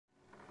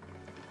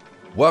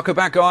Welcome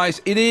back,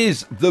 guys. It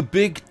is the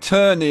big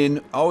turn-in.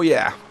 Oh,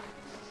 yeah.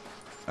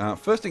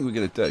 First thing we're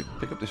going to do,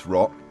 pick up this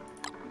rock.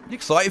 You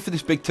excited for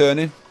this big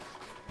turn-in?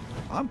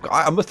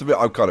 I must admit,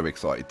 I'm kind of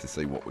excited to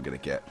see what we're going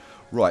to get.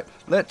 Right,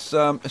 let's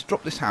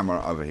drop this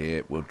hammer over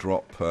here. We'll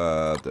drop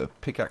the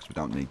pickaxe. We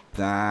don't need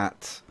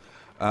that.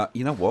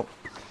 You know what?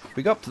 If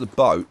we go up to the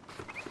boat,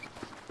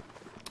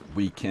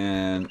 we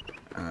can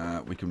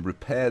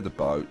repair the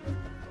boat.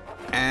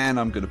 And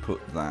I'm going to put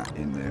that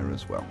in there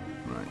as well.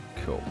 Right,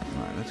 cool.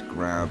 Right, let's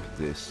grab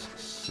this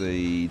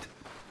seed.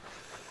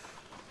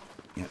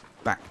 Yeah,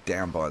 back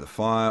down by the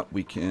fire.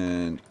 We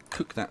can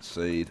cook that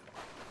seed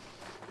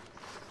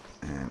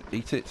and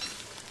eat it.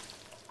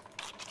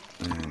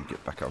 And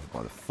get back over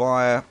by the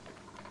fire.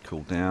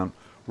 Cool down.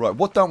 Right,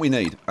 what don't we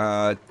need?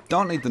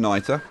 Don't need the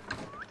niter.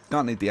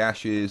 Don't need the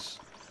ashes.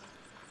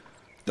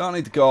 Don't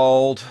need the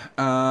gold.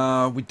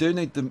 We do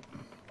need the...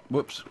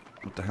 Whoops.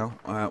 What the hell?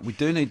 We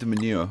do need the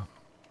manure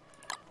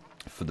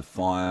for the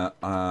fire.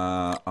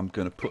 I'm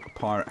going to put the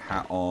pirate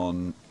hat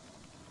on.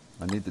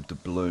 I need the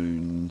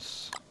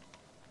doubloons.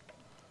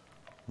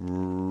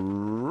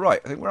 Right,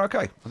 I think we're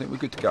okay. I think we're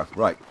good to go.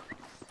 Right.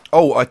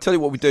 Oh, I tell you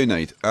what we do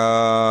need.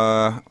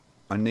 I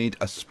need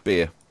a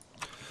spear,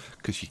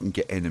 because you can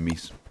get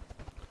enemies.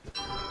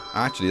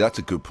 Actually, that's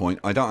a good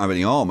point. I don't have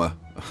any armor.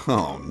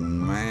 Oh,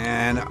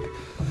 man.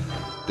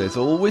 There's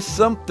always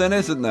something,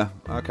 isn't there?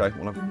 Okay,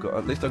 well,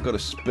 at least I've got a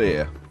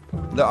spear.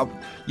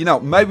 You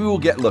know, maybe we'll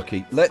get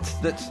lucky. Let's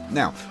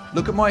now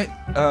look at my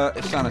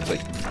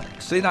sanity.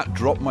 See that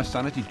drop? My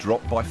sanity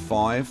dropped by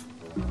 5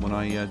 when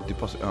I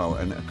deposit. Oh,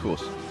 and of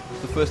course,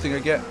 the first thing I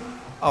get.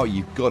 Oh,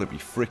 you've got to be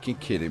freaking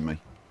kidding me!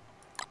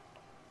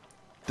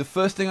 The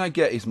first thing I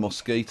get is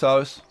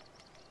mosquitoes.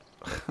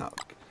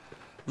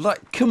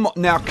 Like, come on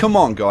now, come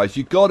on, guys!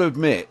 You got to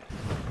admit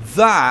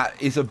that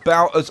is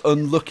about as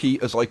unlucky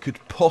as I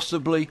could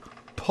possibly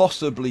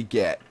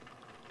get.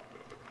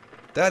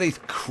 That is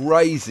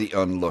crazy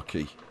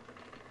unlucky.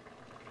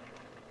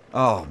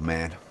 Oh,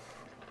 man.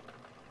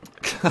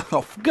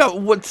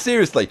 What,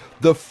 seriously,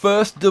 the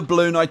first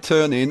doubloon I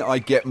turn in, I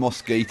get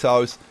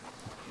mosquitoes.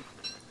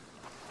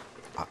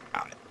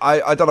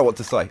 I don't know what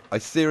to say. I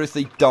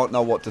seriously don't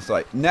know what to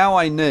say. Now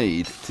I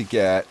need to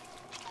get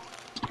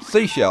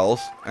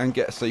seashells and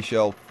get a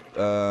seashell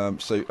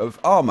suit of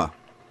armor.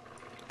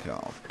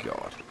 Oh,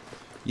 God.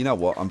 You know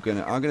what? I'm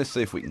gonna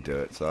see if we can do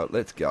it. So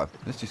let's go.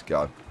 Let's just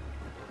go.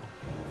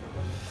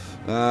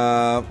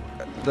 Where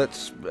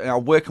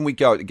can we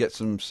go to get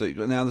some sea?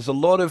 Now there's a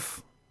lot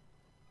of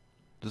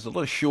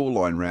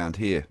shoreline round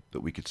here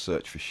that we could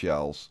search for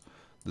shells.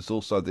 There's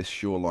also this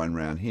shoreline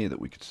round here that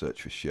we could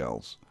search for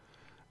shells.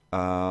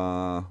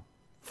 Oh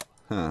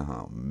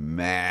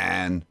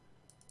man,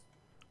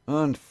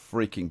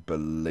 unfreaking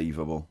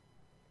believable.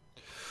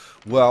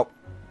 Well,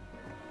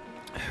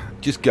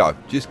 just go,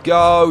 just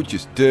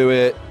do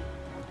it.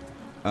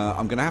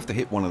 I'm gonna have to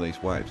hit one of these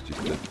waves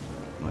just to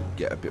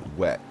get a bit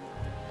wet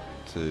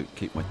to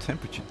keep my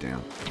temperature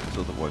down, because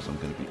otherwise I'm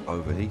going to be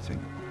overheating.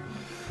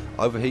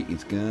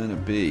 Overheating's going to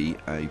be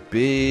a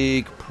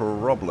big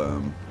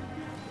problem.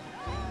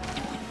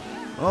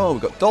 Oh,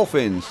 we've got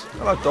dolphins.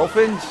 Hello,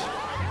 dolphins.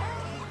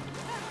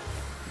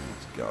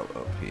 Let's go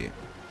up here.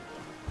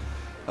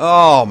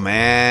 Oh,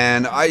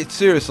 man.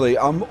 Seriously,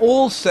 I'm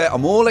all set.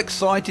 I'm all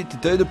excited to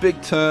do the big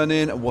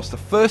turn-in. And what's the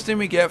first thing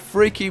we get?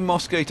 Freaking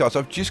mosquitoes.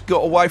 I've just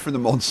got away from the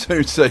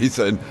monsoon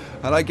season,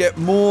 and I get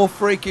more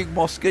freaking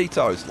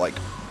mosquitoes. Like,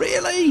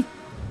 really?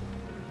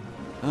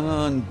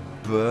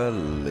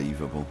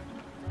 Unbelievable.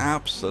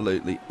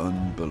 Absolutely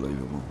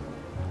unbelievable.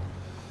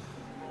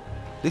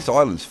 This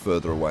island's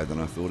further away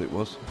than I thought it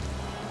was.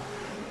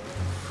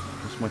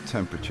 What's my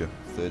temperature?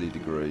 30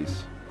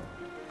 degrees.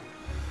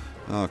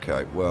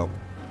 Okay, well,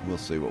 we'll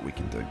see what we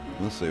can do.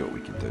 We'll see what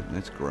we can do.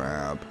 Let's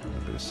grab a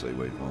bit of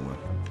seaweed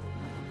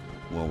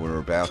while we're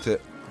about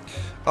it.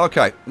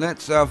 Okay,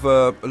 let's have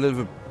a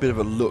little bit of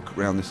a look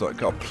around this side.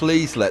 God,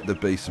 please let there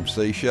be some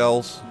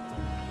seashells.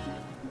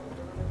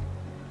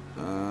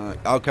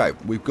 Okay,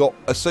 we've got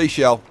a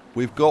seashell.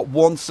 We've got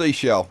one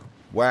seashell.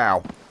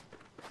 Wow.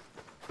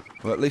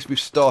 Well, at least we've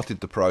started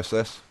the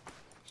process.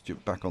 Let's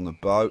jump back on the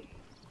boat.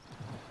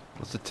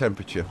 What's the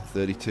temperature?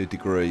 32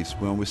 degrees.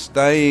 Well, we're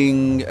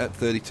staying at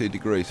 32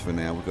 degrees for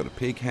now. We've got a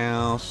pig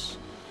house.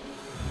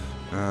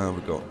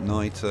 We've got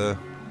niter.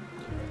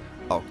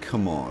 Oh,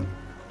 come on.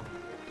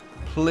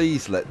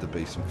 Please let there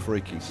be some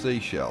freaking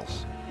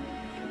seashells.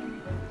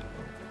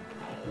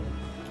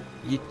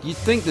 You'd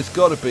think there's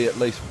got to be at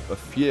least a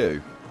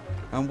few.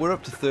 And we're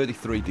up to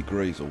 33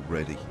 degrees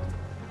already.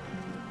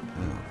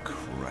 Oh,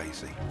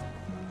 crazy.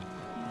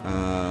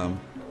 I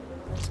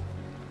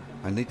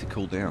need to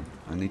cool down.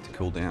 I need to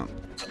cool down.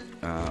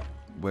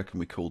 Where can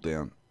we cool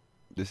down?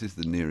 This is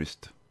the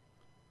nearest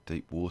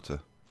deep water.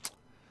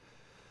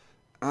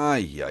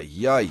 Ay, ay,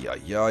 ay,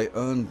 ay, ay.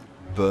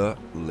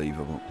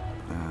 Unbelievable.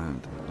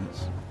 And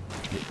let's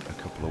hit a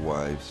couple of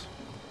waves.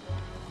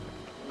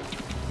 There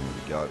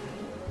we go.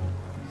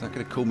 Is that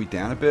going to cool me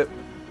down a bit?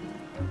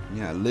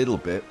 Yeah, a little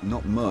bit.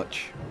 Not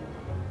much.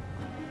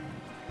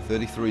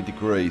 33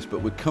 degrees,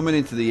 but we're coming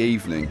into the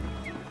evening.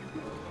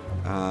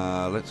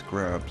 Let's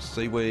grab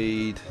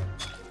seaweed.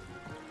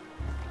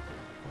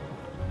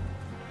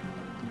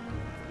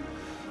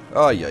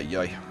 Oh,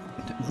 yeah.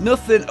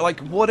 Nothing, like,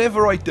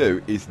 whatever I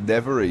do is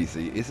never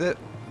easy, is it?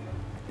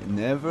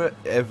 Never,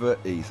 ever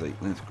easy.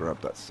 Let's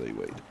grab that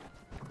seaweed.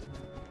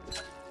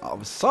 I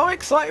was so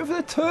excited for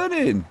the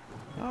turn-in.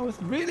 I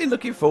was really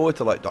looking forward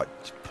to, like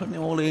just putting it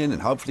all in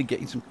and hopefully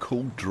getting some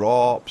cool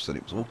drops, and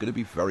it was all going to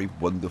be very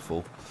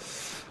wonderful.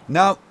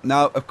 No,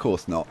 of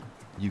course not.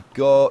 You've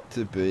got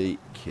to be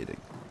kidding.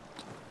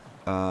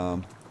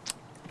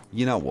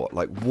 You know what?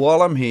 Like,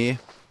 while I'm here,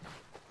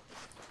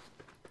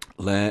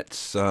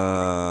 let's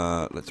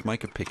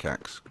make a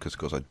pickaxe,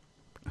 because I,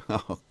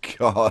 oh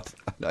god,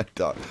 I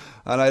don't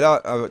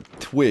have a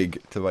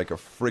twig to make a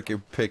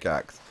freaking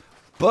pickaxe.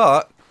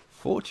 But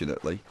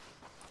fortunately,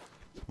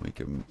 we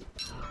can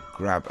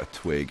grab a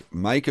twig,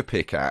 make a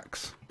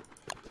pickaxe,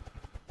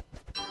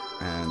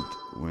 and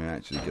we're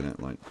actually gonna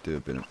like do a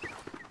bit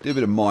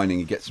of mining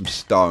and get some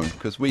stone,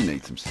 because we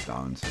need some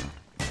stone. So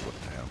what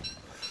the hell?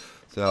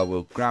 So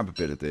we'll grab a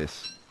bit of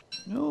this.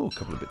 Oh, a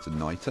couple of bits of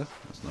niter.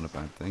 That's not a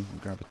bad thing.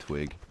 We'll grab a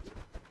twig,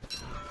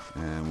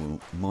 and we'll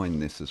mine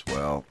this as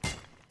well.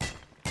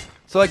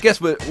 So I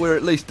guess we're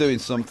at least doing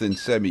something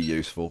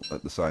semi-useful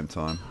at the same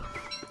time.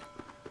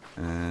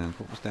 And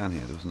what was down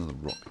here? There was another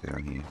rock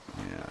down here.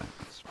 Yeah,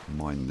 let's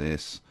mine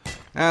this.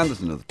 And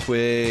there's another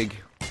twig.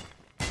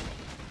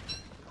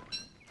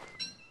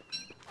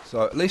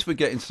 So at least we're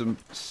getting some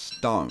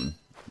stone,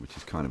 which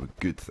is kind of a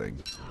good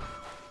thing.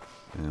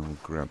 And we'll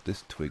grab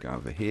this twig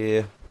over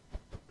here.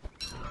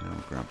 And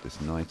we'll grab this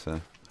niter.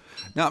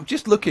 Now I'm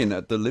just looking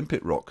at the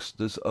limpet rocks.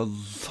 There's a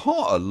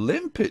lot of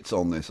limpets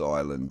on this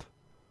island.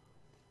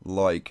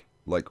 Like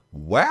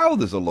wow,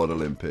 there's a lot of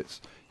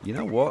limpets. You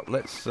know what?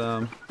 Let's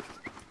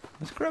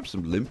grab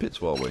some limpets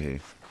while we're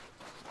here.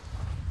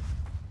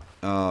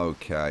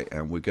 Okay,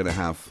 and we're gonna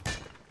have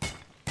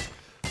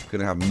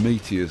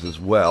meteors as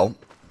well,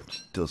 which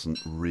doesn't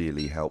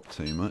really help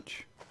too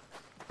much.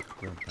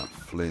 Grab that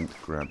flint,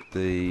 grab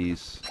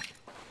these,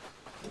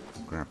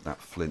 grab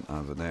that flint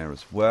over there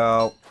as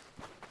well.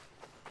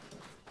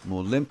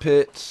 More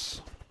limpets.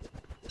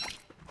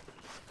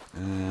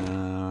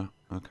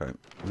 Okay,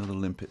 another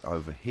limpet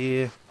over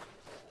here.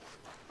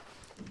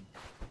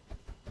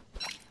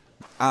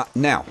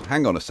 Now,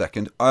 hang on a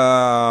second.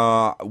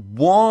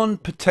 One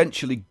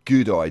potentially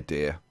good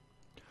idea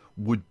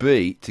would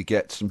be to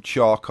get some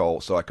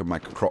charcoal so I can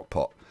make a crock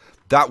pot.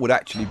 That would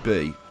actually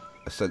be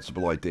a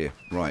sensible idea.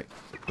 Right,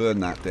 burn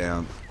that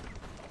down.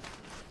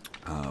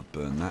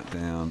 Burn that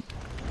down.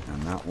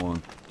 And that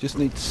one. Just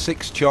need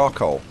 6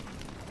 charcoal.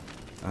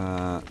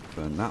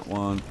 Burn that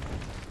one.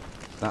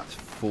 That's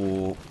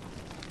 4.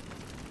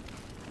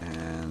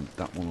 And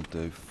that one will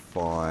do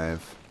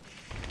 5.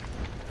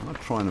 I'm going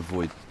to try and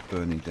avoid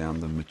burning down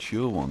the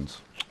mature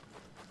ones,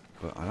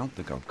 but I don't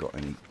think I've got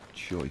any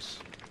choice.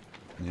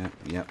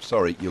 Yeah,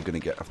 sorry, you're going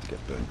to have to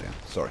get burned down.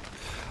 Sorry.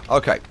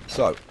 Okay,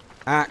 so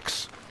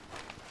axe,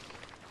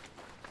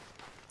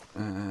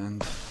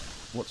 and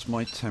what's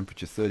my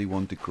temperature?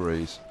 31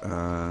 degrees.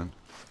 Grab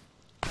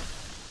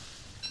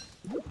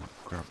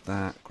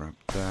that,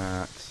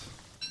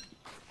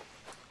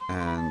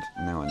 and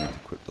now I need to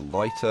equip the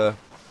lighter.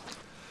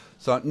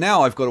 So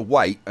now I've got to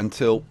wait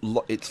until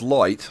it's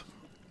light.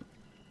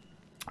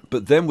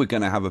 But then we're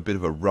going to have a bit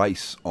of a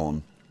race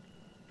on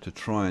to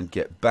try and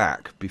get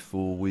back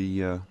before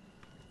we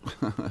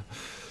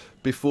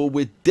before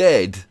we're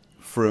dead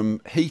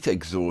from heat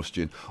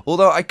exhaustion.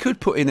 Although I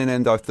could put in an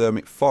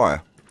endothermic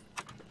fire.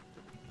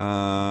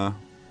 I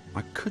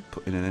could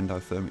put in an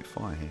endothermic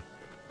fire here.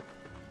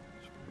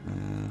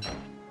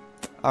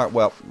 All right,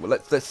 well,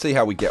 let's see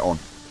how we get on.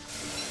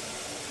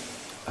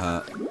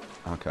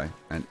 Okay,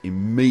 and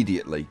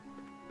immediately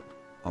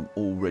I'm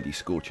already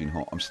scorching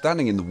hot. I'm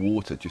standing in the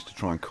water just to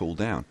try and cool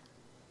down.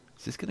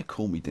 Is this going to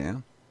cool me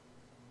down?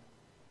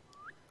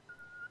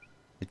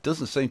 It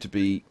doesn't seem to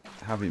be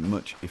having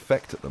much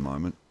effect at the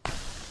moment.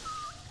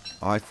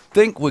 I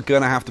think we're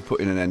going to have to put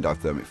in an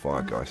endothermic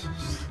fire, guys.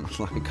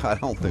 Like, I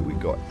don't think we've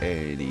got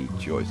any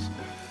choice.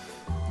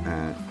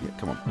 Yeah,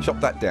 come on,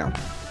 chop that down.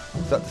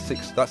 Is that the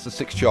 6? That's the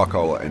 6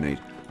 charcoal that I need.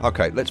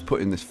 Okay, let's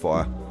put in this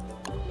fire.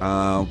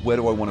 Where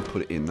do I want to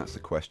put it in? That's the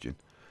question.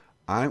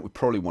 I think we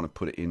probably want to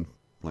put it in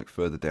like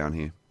further down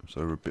here, so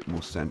we're a bit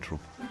more central.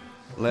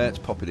 Let's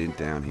pop it in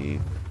down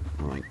here,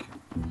 like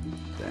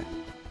there.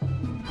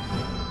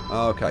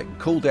 Okay,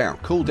 cool down,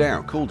 cool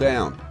down, cool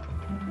down.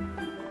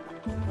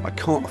 I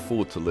can't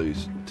afford to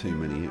lose too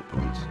many hit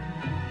points.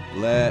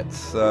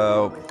 Let's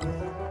put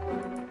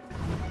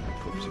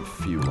some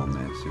fuel on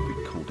there, see if we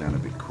can cool down a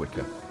bit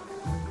quicker.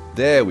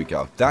 There we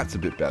go, that's a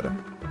bit better.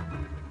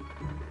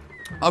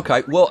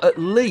 Okay, well, at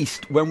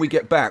least when we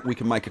get back, we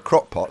can make a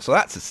crock pot, so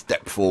that's a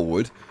step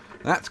forward.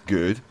 That's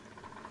good.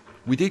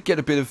 We did get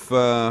a bit of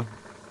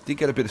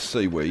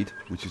seaweed,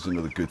 which is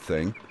another good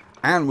thing,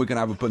 and we're going to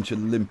have a bunch of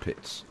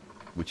limpets,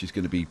 which is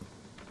going to be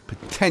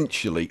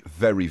potentially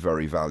very,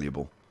 very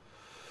valuable.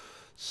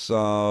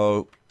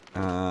 So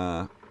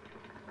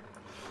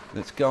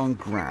Let's go and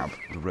grab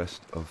the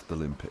rest of the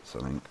limpets, I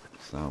think.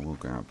 So we'll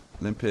grab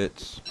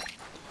limpets.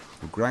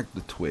 We'll grab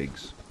the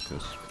twigs,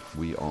 because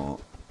we are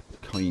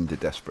kinda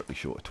desperately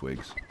short of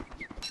twigs.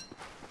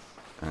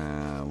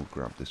 We'll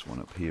grab this one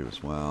up here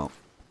as well.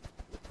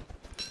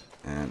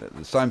 And at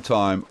the same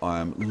time,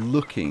 I'm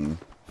looking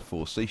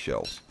for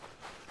seashells.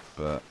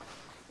 But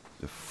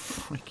there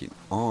freaking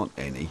aren't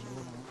any.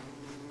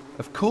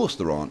 Of course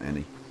there aren't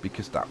any,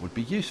 because that would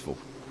be useful.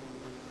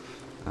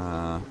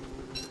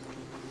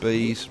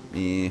 Bees,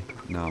 yeah.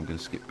 No, I'm going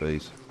to skip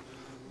bees.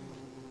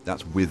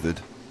 That's withered.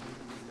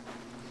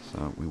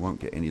 So we won't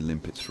get any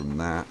limpets from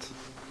that.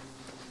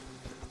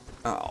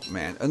 Oh,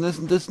 man. And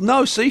there's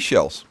no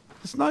seashells.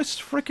 There's no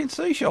freaking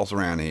seashells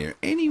around here.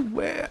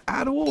 Anywhere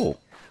at all.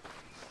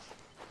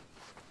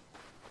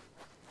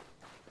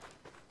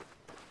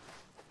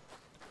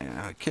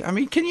 I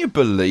mean, can you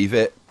believe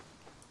it?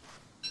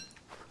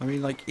 I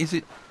mean, like, is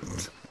it...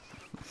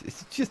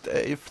 It's just...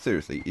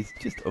 seriously, it's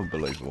just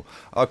unbelievable.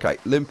 Okay,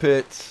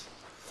 limpets.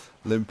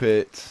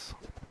 Limpets.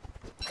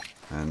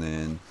 And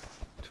then...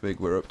 twig,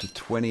 we're up to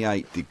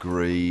 28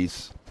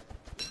 degrees.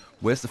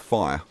 Where's the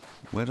fire?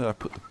 Where did I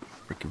put the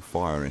freaking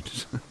fire in?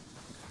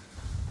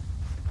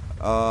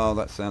 Oh,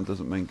 that sound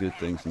doesn't mean good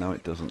things. No,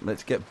 it doesn't.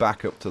 Let's get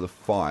back up to the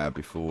fire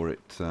before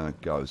it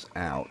goes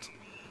out.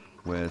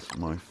 Where's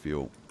my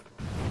fuel?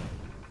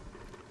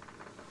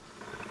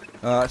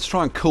 Let's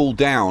try and cool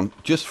down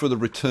just for the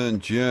return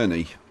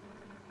journey.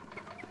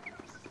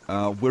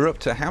 We're up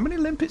to... how many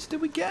limpets did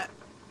we get?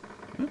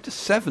 We're up to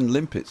 7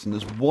 limpets, and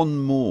there's one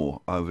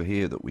more over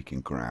here that we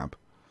can grab.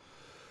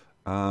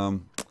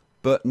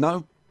 But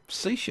no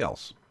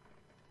seashells.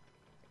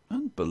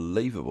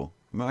 Unbelievable.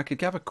 I mean, I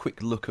could have a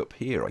quick look up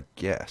here, I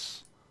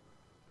guess.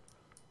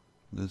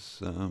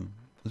 There's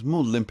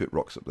more limpet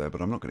rocks up there,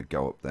 but I'm not going to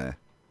go up there.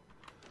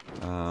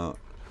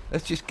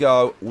 Let's just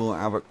go. We'll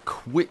have a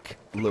quick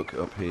look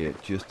up here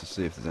just to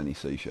see if there's any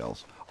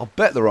seashells. I'll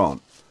bet there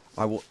aren't.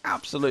 I will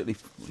absolutely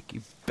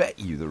bet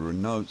you there are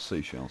no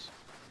seashells.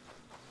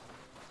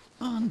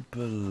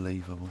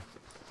 Unbelievable.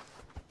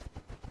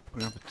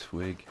 Grab a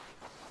twig.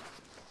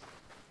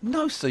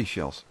 No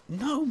seashells.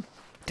 No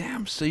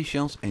damn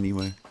seashells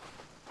anywhere.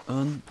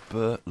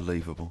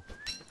 Unbelievable.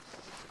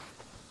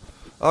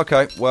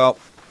 Okay, well.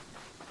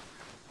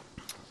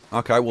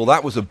 Okay, well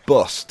that was a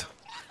bust.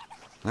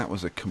 That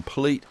was a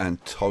complete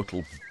and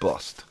total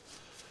bust.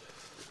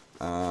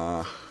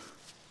 My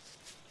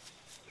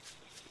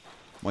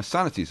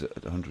sanity's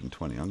at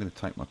 120. I'm going to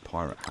take my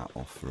pirate hat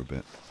off for a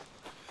bit.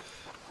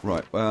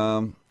 Right,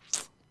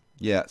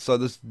 yeah, so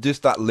there's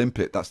just that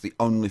limpet. That's the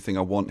only thing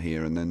I want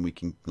here, and then we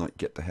can like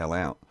get the hell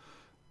out.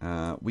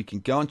 We can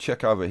go and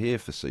check over here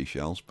for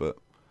seashells, but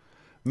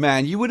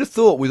man, you would have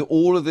thought with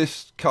all of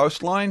this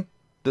coastline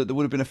that there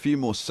would have been a few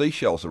more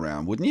seashells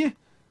around, wouldn't you?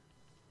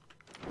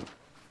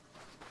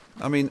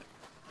 I mean,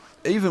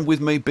 even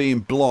with me being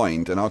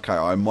blind, and okay,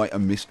 I might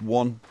have missed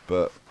one,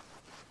 but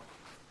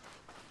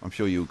I'm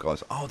sure you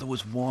guys... oh, there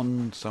was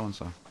one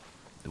so-and-so.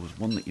 There was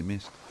one that you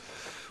missed.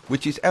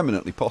 Which is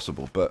eminently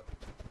possible, but...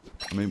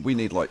 I mean, we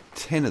need like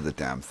 10 of the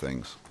damn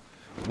things.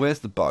 Where's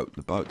the boat?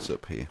 The boat's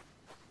up here.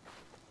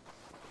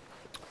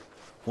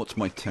 What's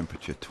my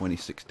temperature?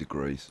 26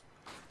 degrees.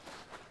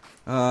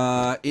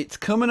 It's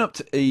coming up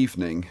to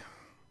evening.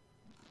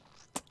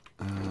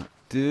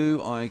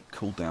 Do I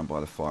cool down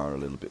by the fire a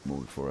little bit more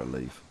before I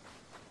leave?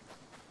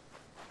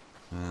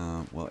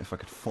 Well, if I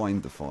could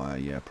find the fire,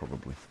 yeah,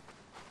 probably.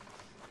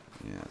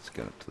 Yeah, let's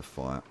get up to the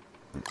fire.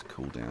 Let's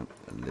cool down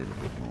a little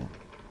bit more.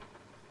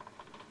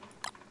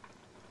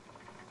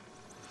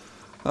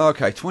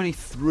 Okay,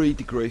 23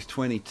 degrees,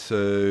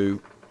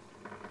 22.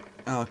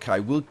 Okay,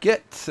 we'll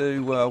get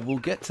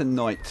to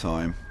night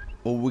time,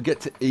 or we'll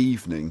get to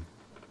evening.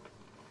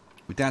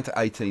 We're down to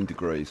 18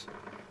 degrees.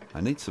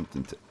 I need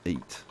something to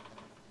eat.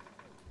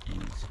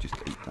 Let's just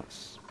eat that.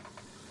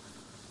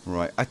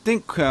 Right, I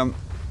think,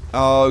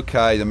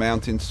 okay, the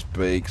mountain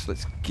speaks.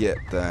 Let's get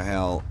the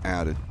hell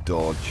out of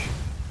Dodge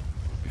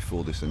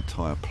before this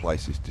entire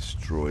place is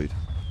destroyed.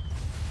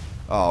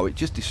 Oh, it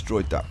just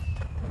destroyed that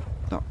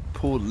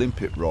poor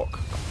limpet rock.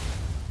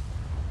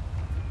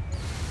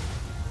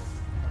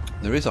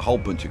 There is a whole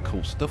bunch of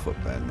cool stuff up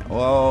there.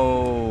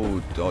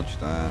 Oh, dodge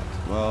that.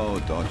 Oh,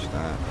 dodge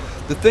that.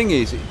 The thing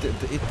is,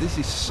 this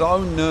is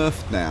so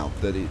nerfed now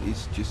that it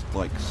is just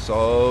like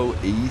so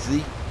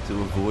easy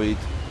to avoid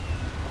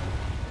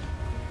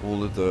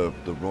all of the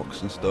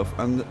rocks and stuff.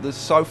 And there's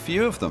so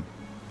few of them.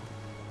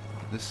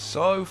 There's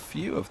so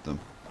few of them.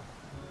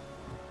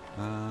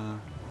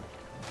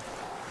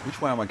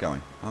 Which way am I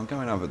going? I'm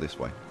going over this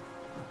way.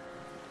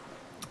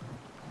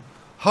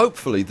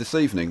 Hopefully this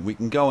evening we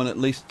can go and at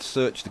least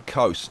search the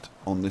coast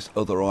on this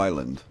other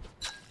island.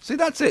 See,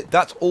 that's it.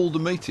 That's all the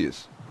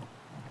meteors.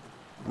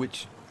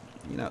 Which,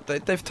 you know,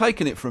 they've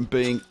taken it from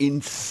being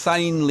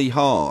insanely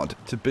hard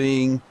to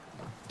being,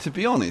 to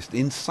be honest,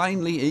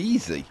 insanely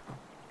easy.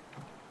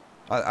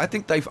 I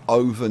think they've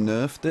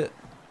over-nerfed it.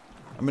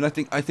 I mean,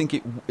 I think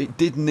it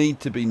did need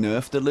to be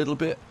nerfed a little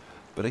bit,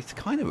 but it's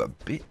kind of a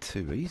bit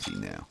too easy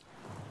now.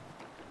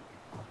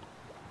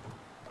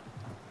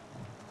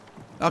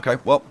 Okay,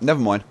 well, never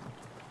mind.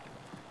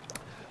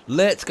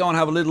 Let's go and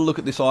have a little look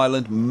at this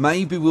island.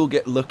 Maybe we'll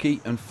get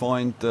lucky and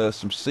find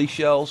some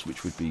seashells,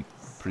 which would be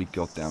pretty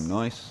goddamn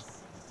nice.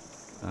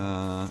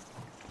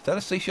 Is that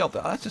a seashell?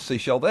 That's a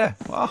seashell there.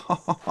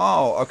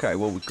 Oh, okay,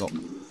 well,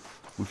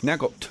 we've now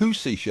got 2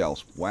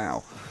 seashells.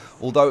 Wow.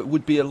 Although it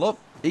would be a lot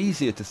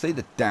easier to see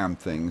the damn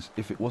things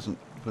if it wasn't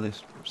for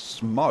this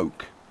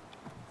smoke.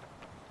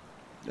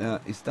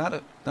 Is that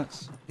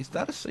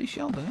a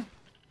seashell there?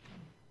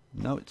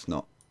 No, it's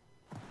not.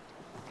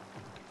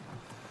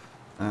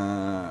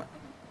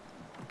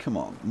 Come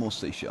on, more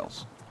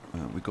seashells.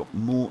 We've got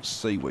more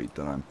seaweed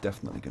that I'm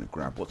definitely going to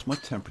grab. What's my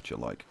temperature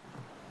like?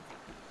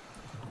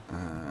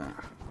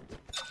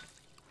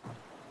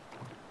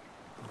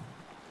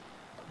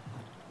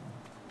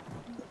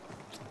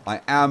 I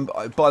am,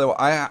 by the way,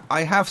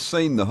 I have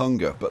seen the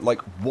hunger, but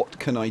like, what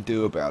can I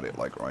do about it,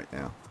 like, right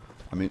now?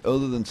 I mean,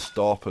 other than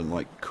stop and,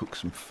 like, cook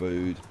some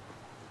food.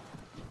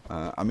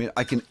 I mean,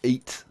 I can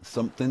eat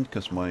something,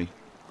 because my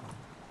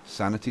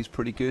sanity's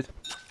pretty good.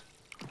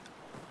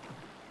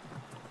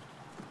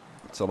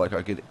 So, like,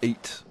 I could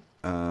eat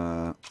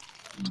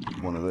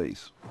one of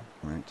these,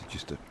 right,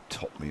 just to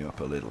top me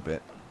up a little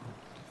bit.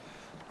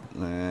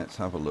 Let's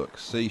have a look.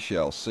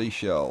 Seashells,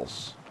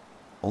 seashells.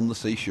 On the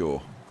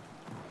seashore.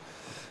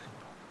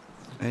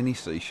 Any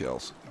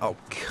seashells? Oh,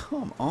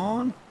 come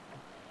on.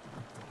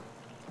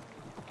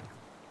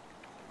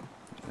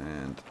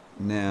 And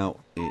now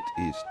it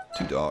is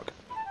too dark.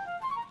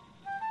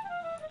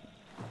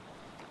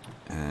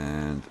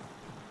 And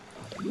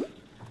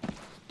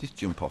just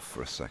jump off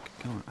for a sec.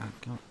 Go on,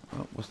 go on.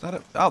 Oh, was that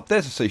a... Oh,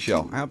 there's a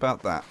seashell. How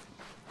about that?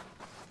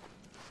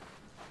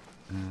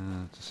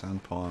 It's a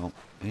sand pile.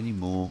 Any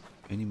more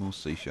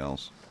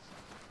seashells?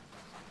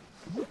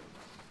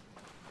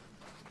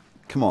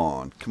 Come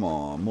on,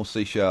 more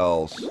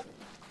seashells.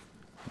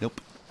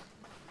 Nope.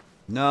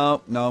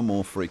 No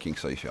more freaking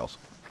seashells.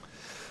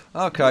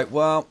 Okay,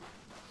 well,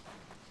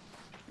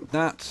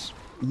 that's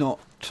not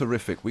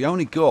terrific. We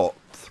only got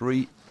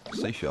 3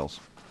 seashells,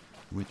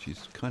 which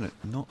is kind of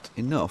not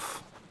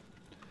enough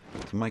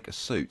to make a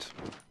suit.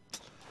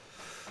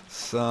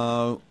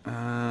 So,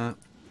 I'm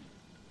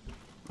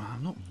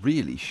not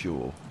really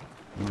sure,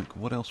 like,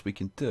 what else we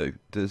can do.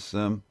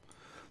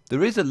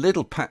 There is a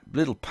little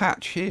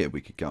patch here we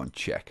could go and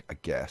check, I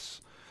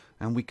guess,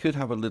 and we could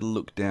have a little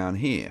look down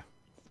here.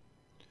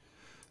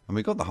 And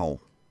we got my whole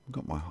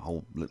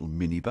little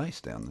mini base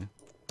down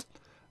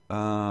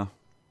there.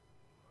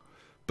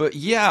 But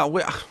yeah,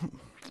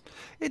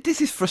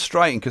 this is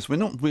frustrating because we're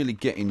not really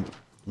getting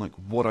like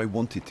what I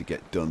wanted to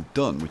get done,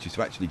 which is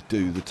to actually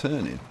do the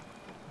turn-in.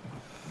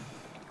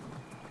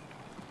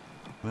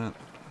 Well,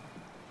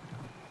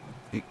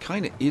 it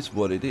kind of is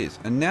what it is,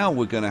 and now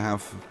we're going to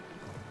have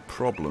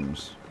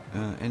problems.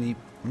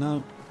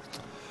 No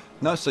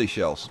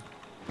seashells.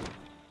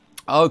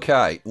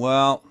 Okay,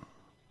 well,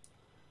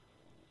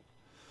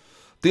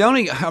 the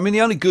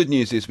only good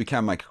news is we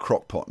can make a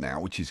crock pot now,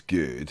 which is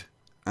good.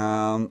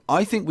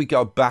 I think we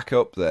go back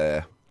up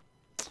there.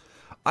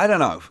 I don't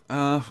know.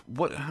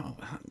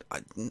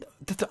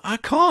 I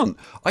can't.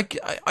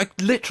 I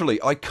literally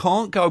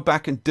can't go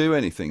back and do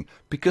anything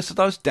because of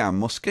those damn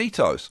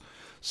mosquitoes.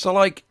 So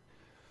like,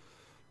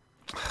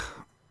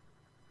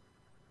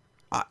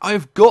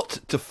 I've got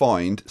to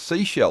find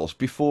seashells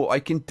before I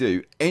can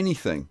do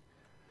anything.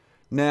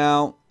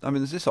 Now, I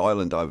mean, there's this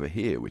island over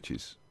here, which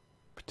is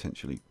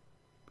potentially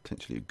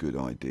a good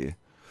idea.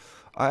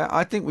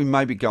 I think we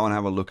maybe go and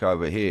have a look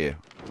over here.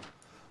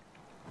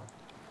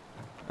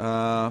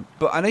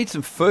 But I need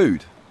some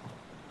food.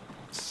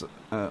 So,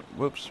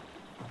 whoops.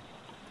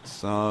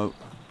 So,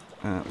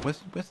 where's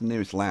the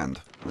nearest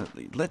land?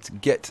 Let's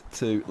get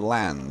to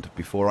land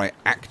before I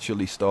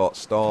actually start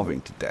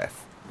starving to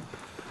death.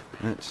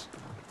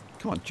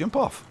 Come on, jump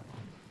off.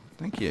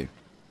 Thank you.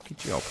 Good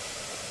job.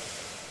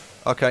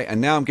 Okay, and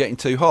now I'm getting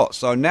too hot.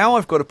 So now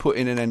I've got to put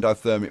in an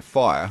endothermic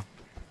fire.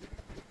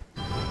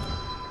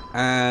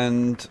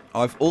 And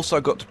I've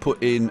also got to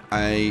put in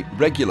a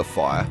regular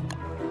fire.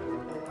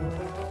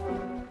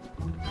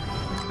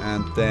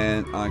 And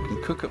then I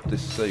can cook up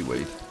this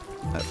seaweed,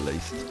 at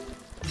least.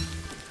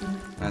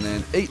 And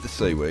then eat the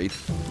seaweed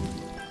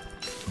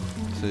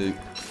to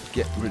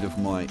get rid of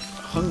my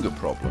hunger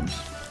problems.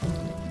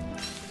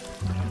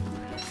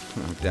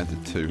 I'm down to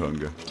 2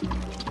 hunger.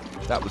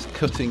 That was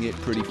cutting it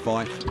pretty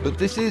fine. But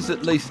this is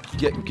at least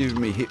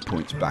giving me hit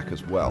points back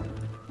as well.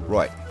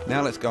 Right,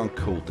 now let's go and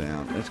cool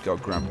down. Let's go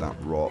grab that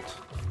rot.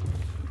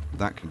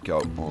 That can go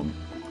on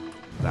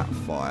that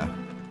fire.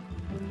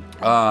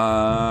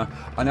 I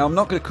know I'm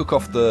not going to cook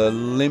off the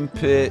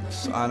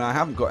limpets, and I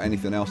haven't got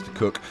anything else to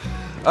cook.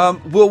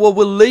 We'll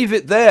leave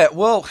it there.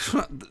 Well,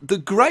 the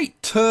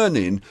great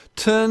turn-in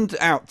turned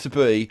out to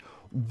be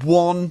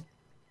 1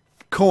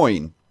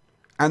 coin,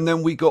 and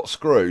then we got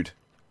screwed.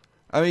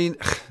 I mean,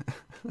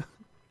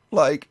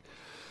 like,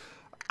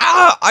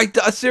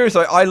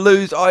 seriously, I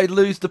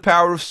lose the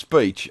power of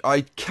speech.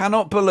 I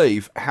cannot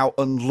believe how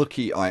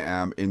unlucky I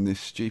am in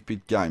this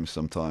stupid game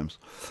sometimes.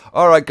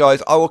 Alright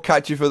guys, I will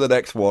catch you for the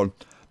next one.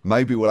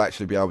 maybe we'll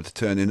actually be able to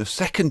turn in a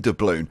second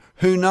doubloon.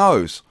 Who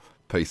knows?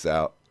 Peace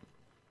out.